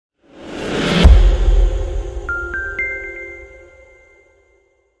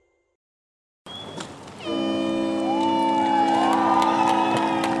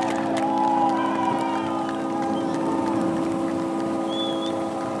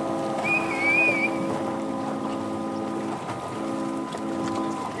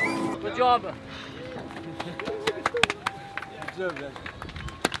job.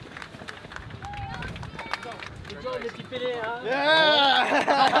 Good job, les petits pélés, hein.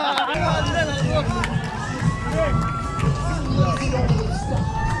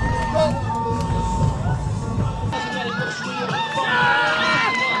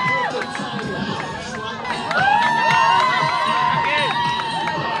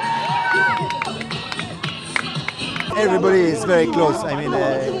 Everybody is very close. I mean,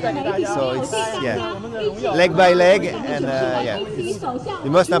 so it's leg by leg, and the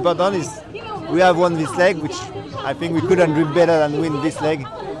most important is we have won this leg, which I think we couldn't do better than win this leg.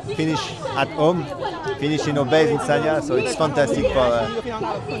 Finish at home, finish in our base in Sanya, so it's fantastic for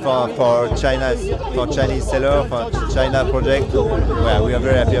China, for Chinese seller, for China project. Well, we are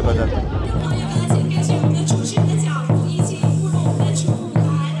very happy about that.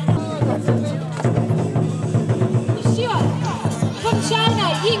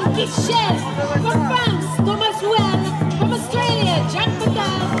 From France, Thomas Wen, from Australia, Jack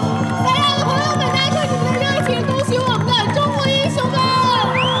Patel. 大家的朋友们，大家看你们的热情，恭喜我们的中国英雄们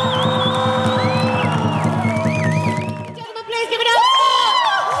 ！Gentlemen, please give it up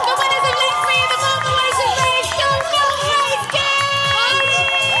for the winners of Link 3 in the compilation race, Dongfeng race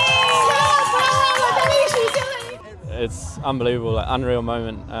game. It's unbelievable, like, unreal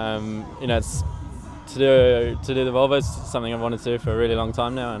moment. You know, it's to do the Volvo is something I've wanted to do for a really long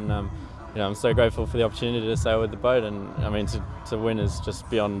time now, and you know, I'm so grateful for the opportunity to sail with the boat, and I mean to win is just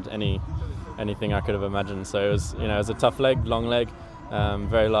beyond anything I could have imagined. So it was, you know, it was a tough leg, long leg,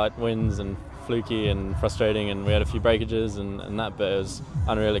 very light winds and fluky and frustrating, and we had a few breakages and that, but it was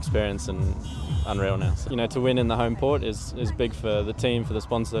unreal experience and unreal now. So, you know, to win in the home port is big for the team, for the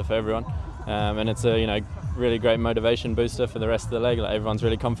sponsor, for everyone, and it's a, you know, really great motivation booster for the rest of the leg. Like, everyone's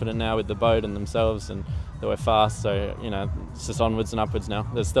really confident now with the boat and themselves, and that we're fast. So, you know, it's just onwards and upwards now.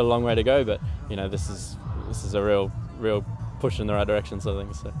 There's still a long way to go, but you know, this is a real push in the right direction, sort of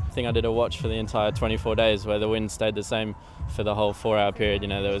thing. So I think I did a watch for the entire 24 days where the wind stayed the same for the whole 4-hour period. You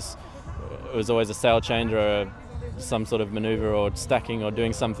know, it was always a sail change or some sort of maneuver or stacking or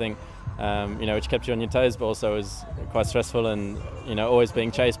doing something, you know, which kept you on your toes, but also was quite stressful, and you know, always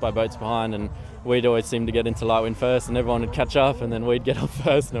being chased by boats behind, and we'd always seem to get into light wind first, and everyone would catch up, and then we'd get up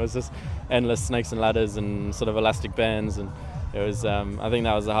first, and it was just endless snakes and ladders and sort of elastic bands, and it was, I think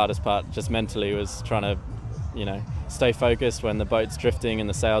that was the hardest part, just mentally, was trying to, you know, stay focused when the boat's drifting and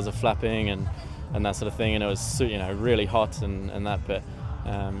the sails are flapping and that sort of thing, and it was, you know, really hot and that, but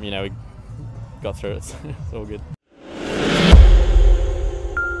you know, we got through it, so it's all good.